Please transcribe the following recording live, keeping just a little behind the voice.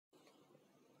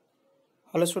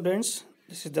Hello students,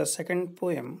 this is the second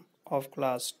poem of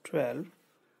class 12,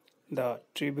 The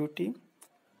Tribute,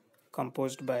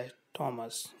 composed by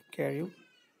Thomas Carew.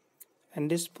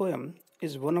 And this poem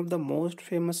is one of the most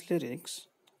famous lyrics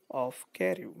of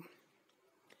Carew.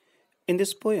 In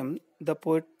this poem, the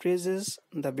poet praises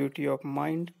the beauty of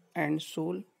mind and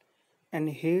soul and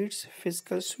hates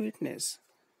physical sweetness,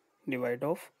 devoid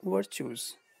of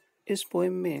virtues. इस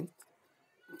poem में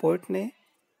poet ने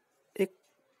एक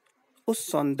उस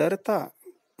सौंदर्यता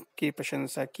की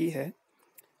प्रशंसा की है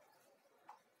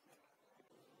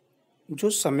जो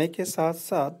समय के साथ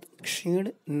साथ क्षीण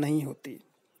नहीं होती,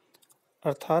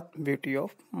 अर्थात ब्यूटी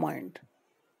ऑफ माइंड,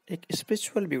 एक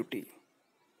स्पिरिचुअल ब्यूटी,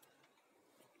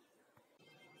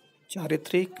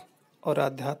 चारित्रिक और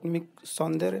आध्यात्मिक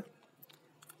सौंदर्य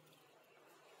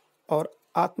और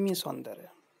आत्मीय सौंदर्य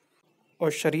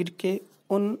और शरीर के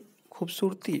उन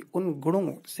खूबसूरती, उन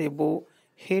गुणों से वो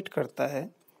हेट करता है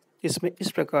जिसमें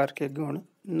इस प्रकार के गुण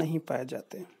नहीं पाए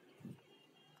जाते।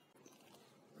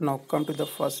 Now come to the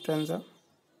first stanza.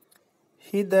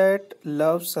 He that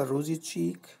loves a rosy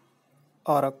cheek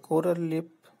or a coral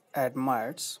lip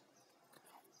admires,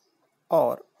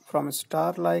 or from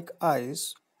star-like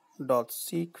eyes doth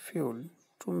seek fuel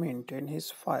to maintain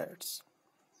his fires.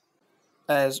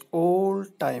 As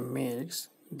old time makes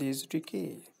these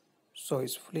decay, so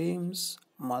his flames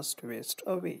must waste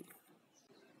away.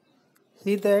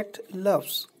 He that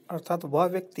loves अर्थात वह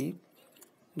व्यक्ति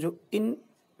जो in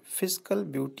physical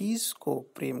beauties को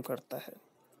प्रेम करता है,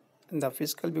 the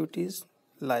physical beauties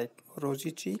like रोजी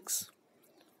cheeks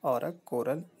और अ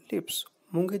coral lips,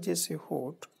 मूंगे जैसे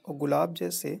होठ और गुलाब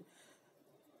जैसे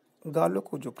गालों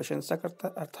को जो प्रशंसा करता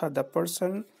है, अर्थात the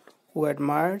person who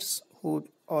admires, who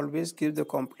always give the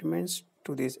compliments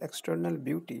to this external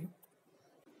beauty,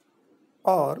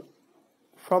 और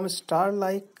from star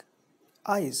like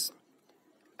eyes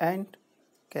and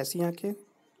कैसी आंखें,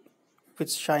 विच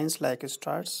शाइन्स लाइक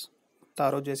स्टार्स,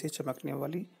 तारों जैसी चमकने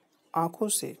वाली आंखों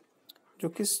से जो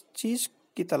किस चीज़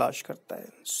की तलाश करता है,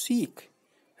 seek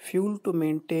fuel to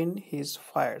maintain his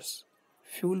Fyers.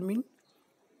 Fuel mean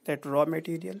that raw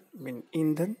material, mean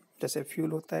ईंधन, जैसे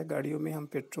फ्यूल होता है गाड़ियों में, हम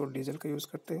पेट्रोल डीजल का यूज़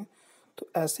करते हैं, तो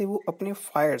ऐसे वो अपने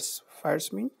Fyers,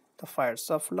 Fyers mean the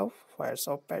Fyers of love, Fyers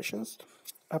of patience,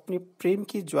 अपनी प्रेम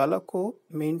की ज्वाला को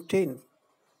मेंटेन,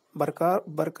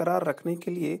 बरकरार रखने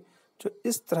के लिए जो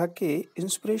इस तरह के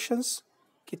इंस्पिरेशंस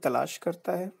की तलाश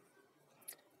करता है।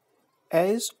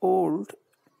 As old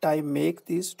time make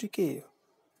this decay,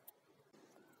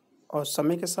 और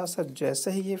समय के साथ साथ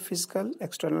जैसे ही ये फिजिकल,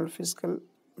 एक्सटर्नल फिजिकल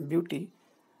ब्यूटी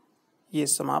ये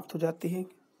समाप्त हो जाती है।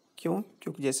 क्यों?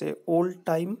 क्योंकि जैसे ओल्ड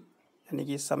टाइम यानी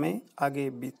कि समय आगे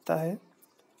बीतता है,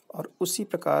 और उसी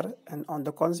प्रकार and on the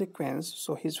consequence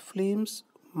so his flames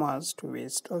must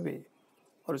waste away,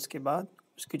 और उसके बाद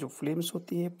उसकी जो फ्लेम्स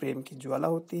होती है, प्रेम की ज्वाला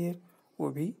होती है, वो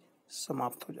भी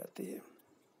समाप्त हो जाती है।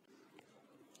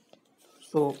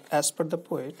 So as per the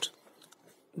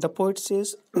poet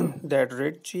says that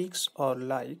red cheeks are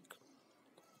like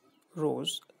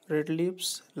rose, red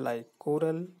lips like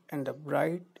coral, and the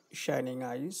bright shining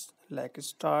eyes like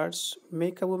stars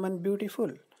make a woman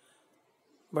beautiful.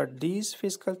 But these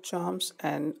physical charms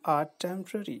and are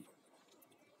temporary.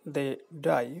 They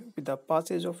die with the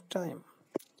passage of time.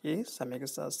 ये समय के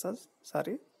साथ साथ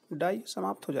सारे die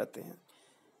समाप्त हो जाते हैं।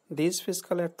 These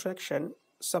physical attraction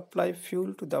supply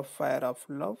fuel to the fire of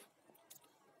love.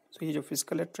 तो ये जो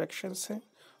फिजिकल अट्रैक्शंस हैं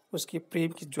उसकी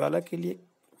प्रेम की ज्वाला के लिए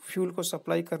फ्यूल को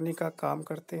सप्लाई करने का काम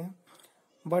करते हैं।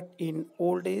 बट इन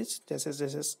ओल्ड एज, जैसे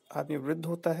जैसे आदमी वृद्ध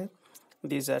होता है,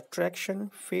 दिस अट्रैक्शन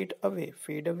फेड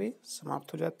अवे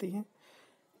समाप्त हो जाती हैं,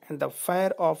 and the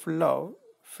fire of love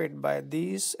fed by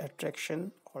this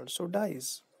attraction also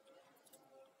dies.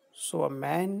 So a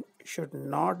man should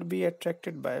not be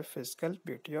attracted by physical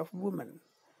beauty of woman.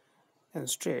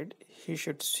 Instead, he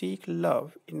should seek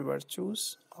love in virtues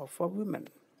of a woman.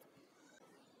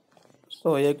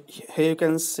 So here you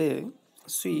can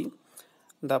see,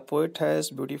 the poet has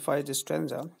beautified this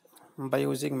stanza by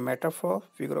using metaphor,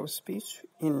 figure of speech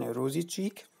in rosy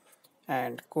cheek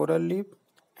and coral lip,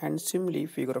 and similarly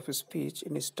figure of speech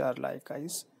in star-like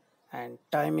eyes, and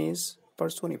time is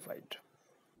personified.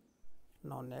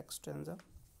 Now next stanza.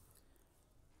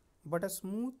 But a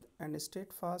smooth and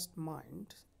steadfast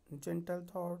mind, gentle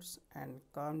thoughts and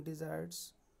calm desires,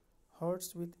 hearts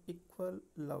with equal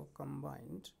love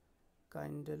combined,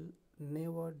 kindle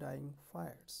never-dying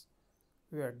fires.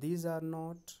 Where these are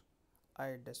not, I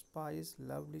despise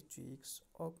lovely cheeks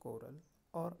or coral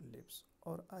or lips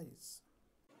or eyes.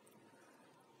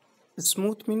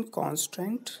 Smooth means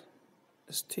constant,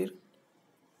 sthir,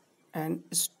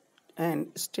 and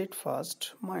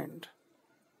steadfast mind.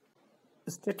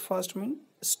 Steadfast means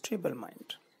stable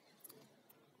mind.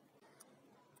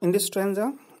 In this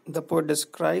stanza, the poet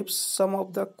describes some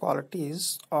of the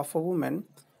qualities of a woman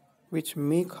which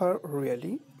make her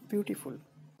really beautiful.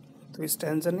 तो इस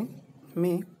stanza ने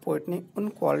में poet ने उन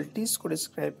qualities को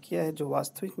describe किया है जो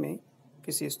वास्तविक में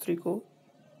किसी स्त्री को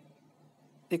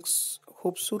एक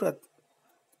खूबसूरत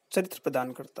चरित्र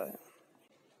प्रदान करता है.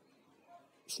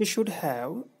 She should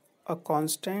have a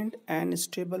constant and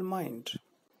stable mind.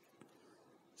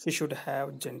 She should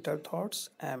have gentle thoughts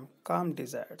and calm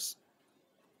desires.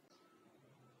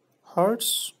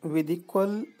 Hearts with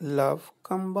equal love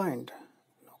combined.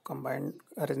 Now, combined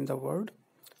are in the word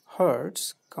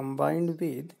hearts combined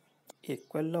with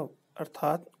equal love.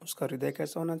 अर्थात उसका हृदय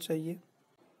कैसा होना चाहिए?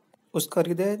 उसका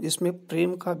हृदय जिसमें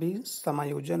प्रेम का भी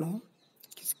समायोजन हो.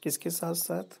 किसके साथ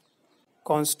साथ?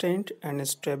 कॉन्स्टेंट एंड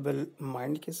स्टेबल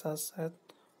माइंड के साथ साथ,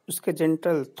 उसके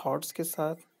जेंटल थॉट्स के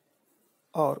साथ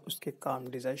और उसके काम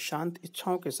डिजायर शांत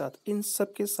इच्छाओं के साथ. इन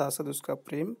सब के साथ साथ उसका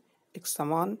प्रेम एक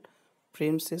समान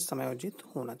प्रेम से समायोजित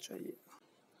होना चाहिए.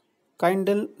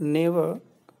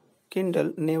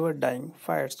 Kindle never dying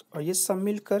Fyers. और ये सब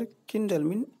मिलकर किंडल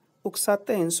मीन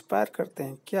उकसाते हैं, इंस्पायर करते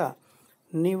हैं. क्या?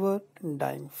 नेवर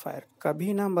डाइंग फायर,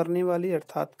 कभी ना मरने वाली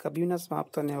अर्थात कभी ना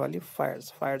समाप्त होने वाली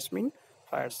Fyers mean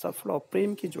Fyers of love,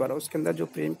 प्रेम की ज्वाला. उसके अंदर जो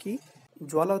प्रेम की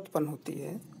ज्वाला उत्पन्न होती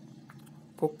है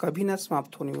वो कभी ना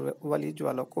समाप्त होने वाली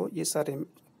ज्वाला को ये सारे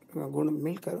गुण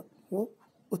मिलकर वो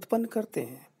उत्पन्न करते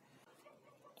हैं.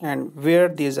 And where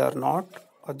these are not,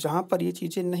 और जहाँ पर ये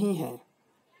चीज़ें नहीं हैं,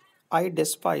 आई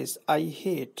despise, I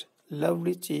hate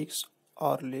lovely cheeks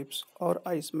और लिप्स और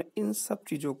आइस, में इन सब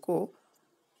चीज़ों को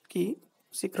की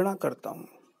घृणा करता हूँ.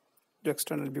 जो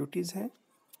एक्सटर्नल ब्यूटीज़ हैं,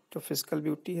 जो फिजिकल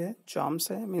ब्यूटी है,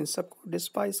 चार्म्स है, मैं इन सब को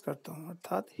डिस्पाइज करता हूँ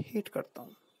अर्थात हेट करता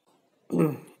हूँ.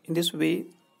 In this way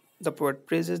the poet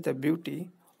praises the beauty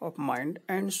of mind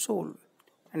and soul,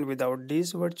 and without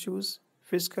these virtues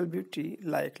physical beauty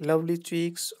like lovely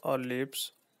cheeks or lips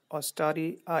or starry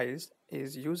eyes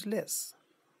is useless.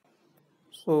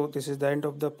 So this is the end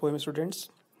of the poem, students.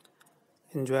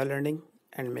 Enjoy learning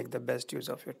and make the best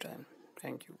use of your time.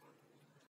 Thank you.